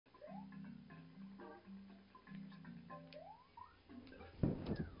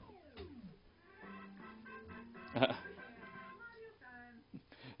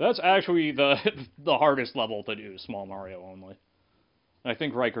That's actually the the hardest level to do, Small Mario Only. I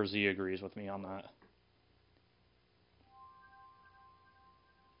think RaikerZ agrees with me on that.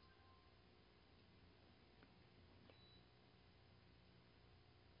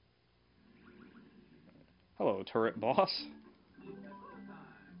 Hello, turret boss.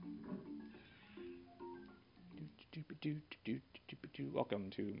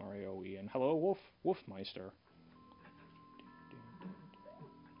 Welcome to Mario Wii, and hello, Wolfmeister.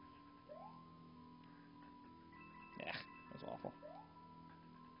 Yeah, that's awful.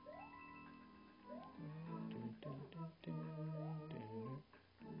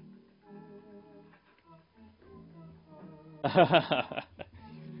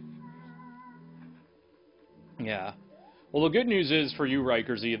 Yeah. Well, the good news is for you,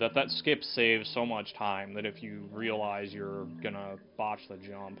 RaikerZ, that skip saves so much time that if you realize you're gonna botch the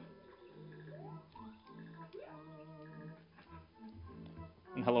jump.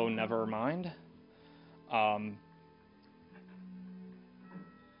 And hello, Nevermind.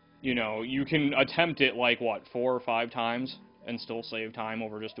 You know, you can attempt it like, what, 4 or 5 times and still save time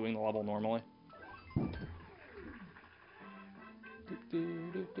over just doing the level normally.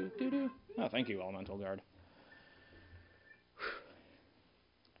 Oh, thank you, Elemental Guard.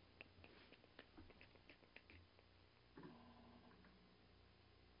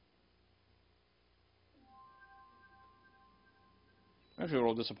 Actually, a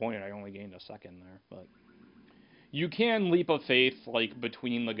little disappointed I only gained a second there, but... You can leap of faith, like,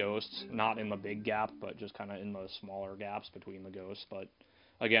 between the ghosts, not in the big gap, but just kind of in the smaller gaps between the ghosts, but,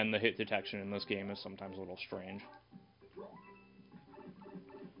 again, the hit detection in this game is sometimes a little strange.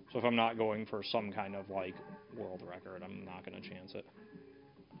 So if I'm not going for some kind of, like, world record, I'm not going to chance it.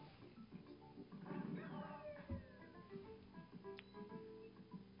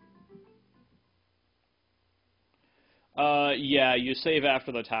 Yeah, you save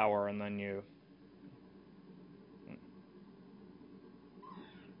after the tower, and then you...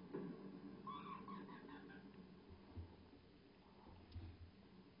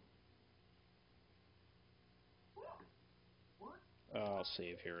 I'll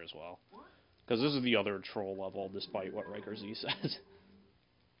save here as well. Because this is the other troll level, despite what RaikerZ says.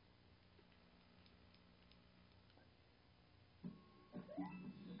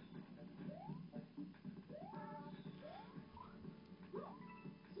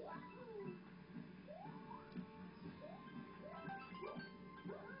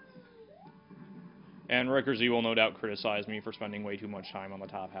 And RaikerZ will no doubt criticize me for spending way too much time on the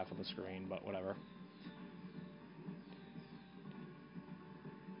top half of the screen, but whatever.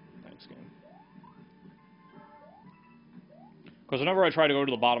 Thanks, game. Because whenever I try to go to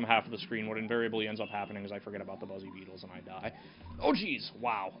the bottom half of the screen, what invariably ends up happening is I forget about the Buzzy Beetles and I die. Oh, jeez.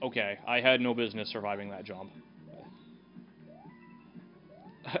 Wow. Okay. I had no business surviving that jump.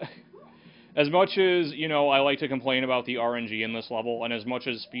 As much as, you know, I like to complain about the RNG in this level, and as much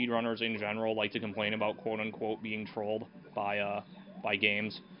as speedrunners in general like to complain about quote-unquote being trolled by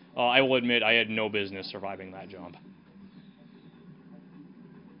games, I will admit I had no business surviving that jump.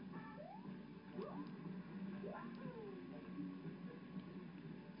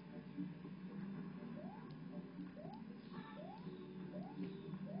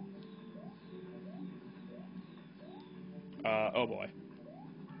 Oh boy.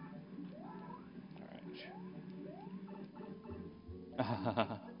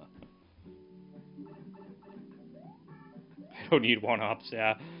 Alright. I don't need one-ups,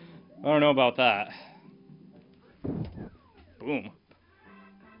 yeah. I don't know about that. Boom.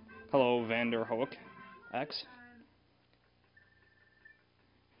 Hello, Vanderhoek X.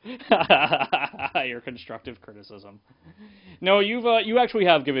 Your constructive criticism. No, you actually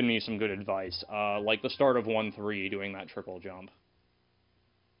have given me some good advice, like the start of 1-3, doing that triple jump.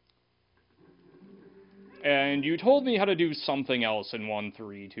 And you told me how to do something else in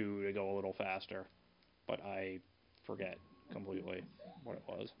 1-3, too, to go a little faster. But I forget completely what it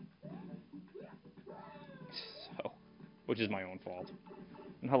was. So, which is my own fault.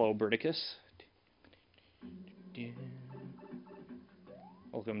 And hello, Briticus.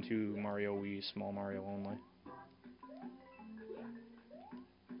 Welcome to Mario Wii Small-Mario-Only.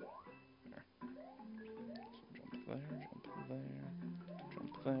 There. So jump there,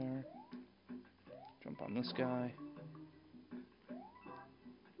 jump there. Jump on this guy.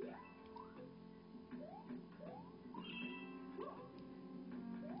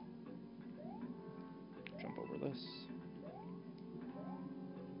 Jump over this.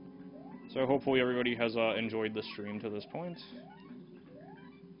 So hopefully everybody has enjoyed the stream to this point.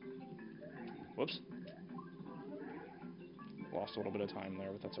 Whoops. Lost a little bit of time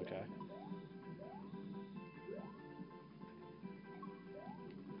there, but that's okay.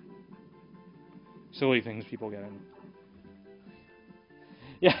 Silly things people get in.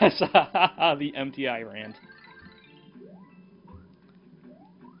 Yes, the MTI rant.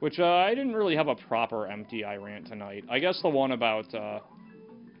 Which, I didn't really have a proper MTI rant tonight. I guess the one about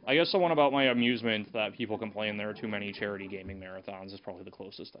my amusement that people complain there are too many charity gaming marathons is probably the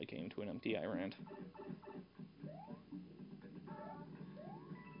closest I came to an MTI rant.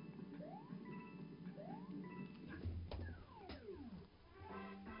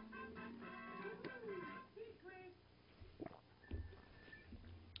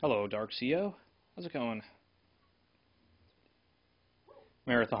 Hello, Dark CEO. How's it going?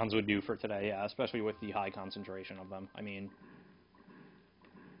 Marathons would do for today, yeah, especially with the high concentration of them. I mean...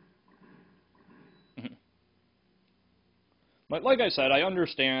 But like I said, I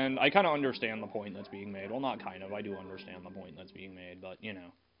kind of understand the point that's being made. Well, not kind of, I do understand the point that's being made, but, you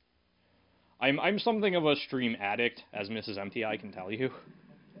know. I'm something of a stream addict, as Mrs. MTI can tell you.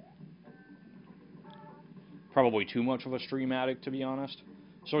 Probably too much of a stream addict, to be honest.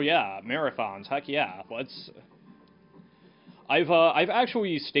 So yeah, marathons, heck yeah, let's... I've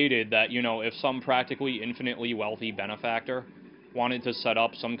actually stated that, you know, if some practically infinitely wealthy benefactor wanted to set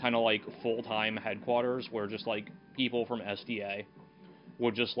up some kind of, like, full-time headquarters where just, like, people from SDA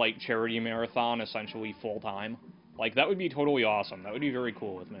would just, like, charity marathon essentially full-time, like, that would be totally awesome. That would be very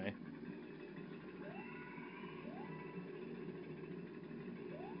cool with me.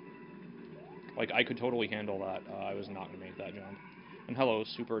 Like, I could totally handle that. I was not going to make that jump. And hello,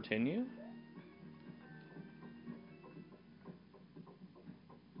 Super Tinu.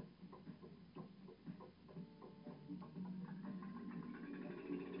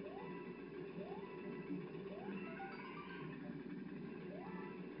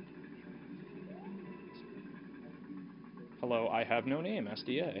 Hello, I have no name,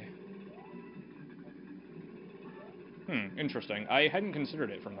 SDA. Interesting. I hadn't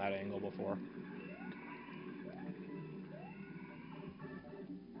considered it from that angle before.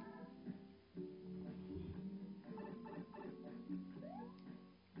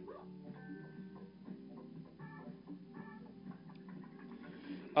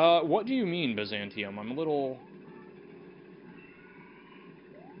 What do you mean, Byzantium? I'm a little...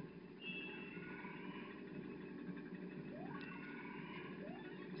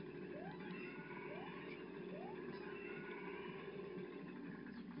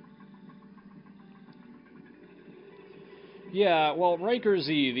 Yeah, well,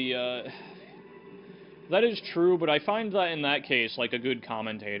 RaikerZ, that is true, but I find that in that case, like, a good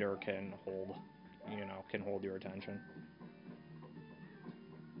commentator can hold, you know, can hold your attention.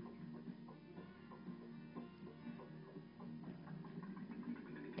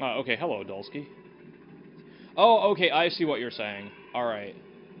 Okay, hello, Dulski. Oh, okay, I see what you're saying. Alright.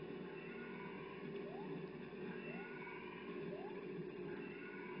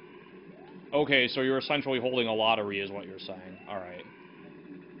 Okay, so you're essentially holding a lottery is what you're saying. Alright.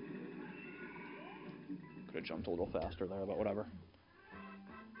 Could have jumped a little faster there, but whatever.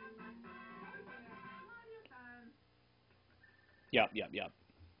 Yep.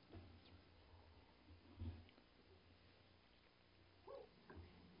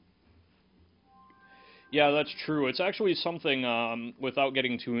 Yeah, that's true. It's actually something, without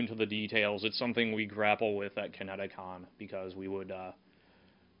getting too into the details, it's something we grapple with at Kineticon, because we would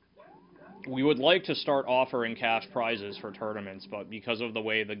like to start offering cash prizes for tournaments, but because of the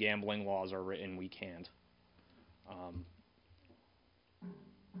way the gambling laws are written, we can't.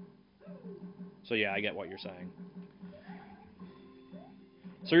 So yeah, I get what you're saying.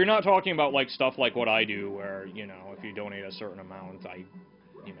 So you're not talking about, like, stuff like what I do, where, you know, if you donate a certain amount, I,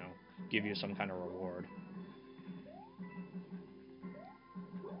 you know, give you some kind of reward.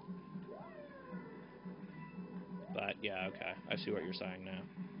 But, yeah, okay. I see what you're saying now.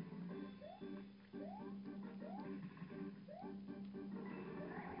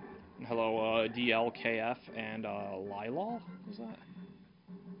 Hello, DLKF and, Lylol? Who's that?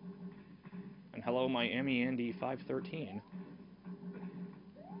 And hello, Miami Andy 513.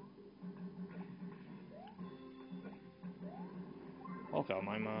 Welcome,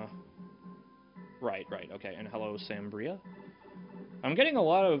 I'm, Right, okay. And hello, Sambria. I'm getting a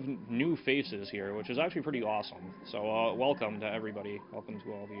lot of new faces here, which is actually pretty awesome. So, welcome to everybody. Welcome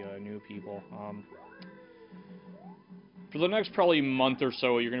to all the, new people. For the next probably month or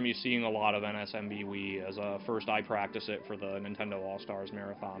so, you're going to be seeing a lot of NSMBWii, as, first I practice it for the Nintendo All-Stars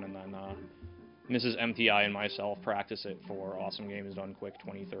Marathon, and then, Mrs. MTI and myself practice it for Awesome Games Done Quick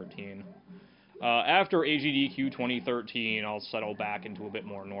 2013. After AGDQ 2013, I'll settle back into a bit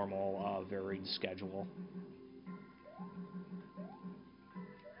more normal, varied schedule.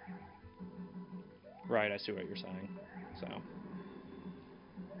 Right, I see what you're saying. So...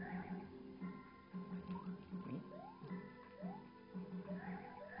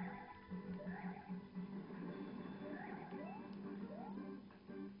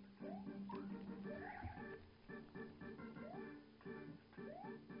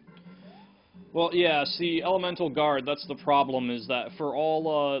 Well, yeah. See, Elemental Guard. That's the problem. Is that for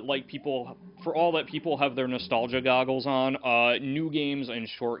all that people have their nostalgia goggles on, new games and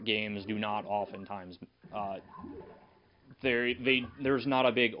short games do not oftentimes. There's not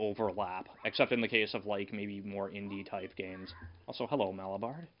a big overlap, except in the case of like maybe more indie type games. Also, hello,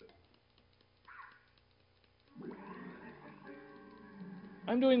 Malabard.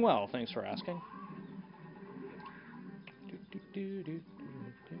 I'm doing well. Thanks for asking.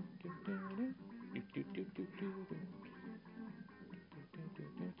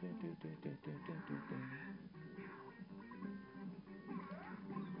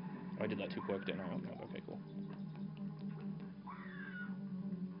 Oh, I did that too quick, didn't I? Okay, cool.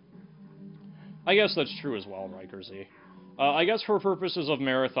 I guess that's true as well, RaikerZ. I guess for purposes of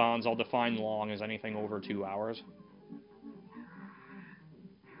marathons, I'll define long as anything over 2 hours.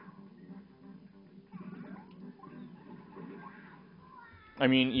 I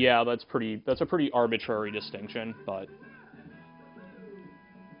mean, yeah, that's a pretty arbitrary distinction, but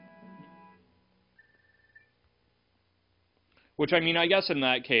which, I mean, I guess in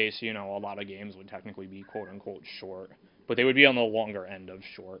that case, you know, a lot of games would technically be quote-unquote short, but they would be on the longer end of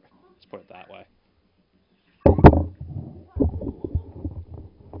short. Let's put it that way.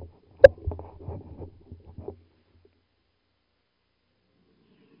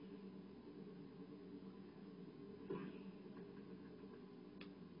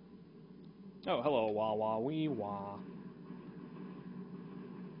 Oh, hello, wah wah wee wah.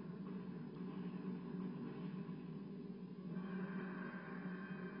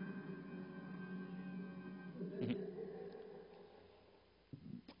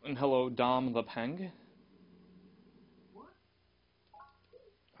 And hello, Dom the Peng.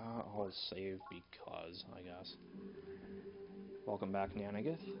 I'll save because, I guess. Welcome back,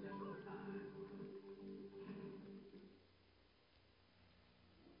 Nanagith.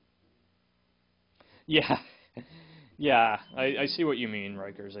 Yeah. Yeah, I see what you mean,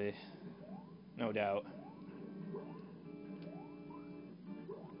 RaikerZ. No doubt.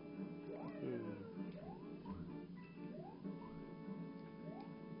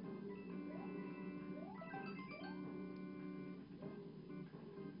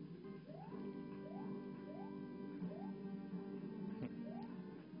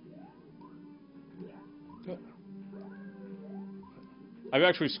 I've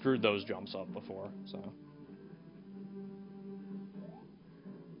actually screwed those jumps up before, so.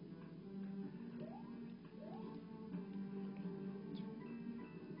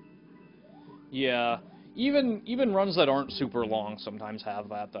 Yeah, even runs that aren't super long sometimes have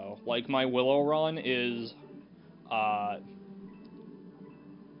that, though. Like, my Willow run is, my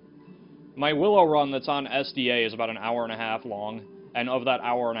Willow run that's on SDA is about an hour and a half long, and of that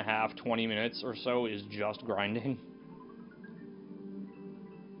hour and a half, 20 minutes or so is just grinding.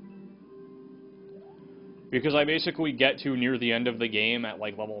 Because I basically get to near the end of the game at,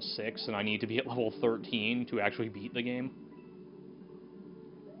 like, level 6, and I need to be at level 13 to actually beat the game.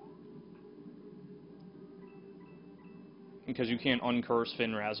 Because you can't uncurse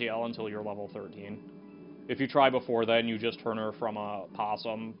Finn Raziel until you're level 13. If you try before then, you just turn her from a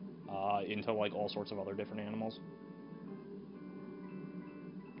possum into, like, all sorts of other different animals.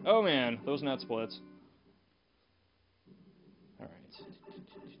 Oh, man, those net splits. Alright.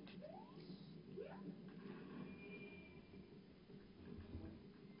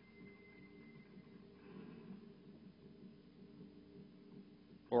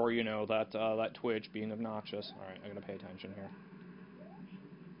 Or, you know, that Twitch being obnoxious. Alright, I gotta pay attention here.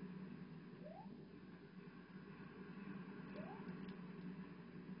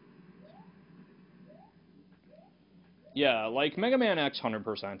 Yeah, like, Mega Man X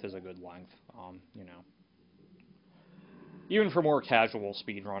 100% is a good length, you know. Even for more casual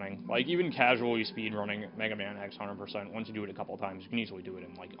speedrunning. Like, even casually speedrunning Mega Man X 100%, once you do it a couple times, you can easily do it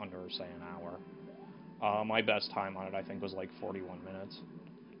in, like, under, say, an hour. My best time on it, I think, was, like, 41 minutes.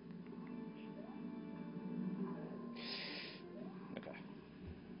 Okay.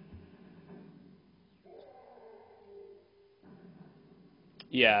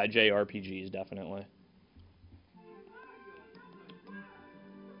 Yeah, JRPGs, definitely.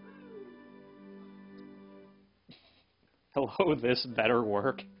 Hello, this better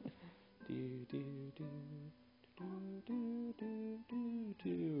work.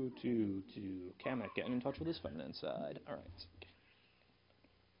 Kamek getting in touch with his feminine side. Alright.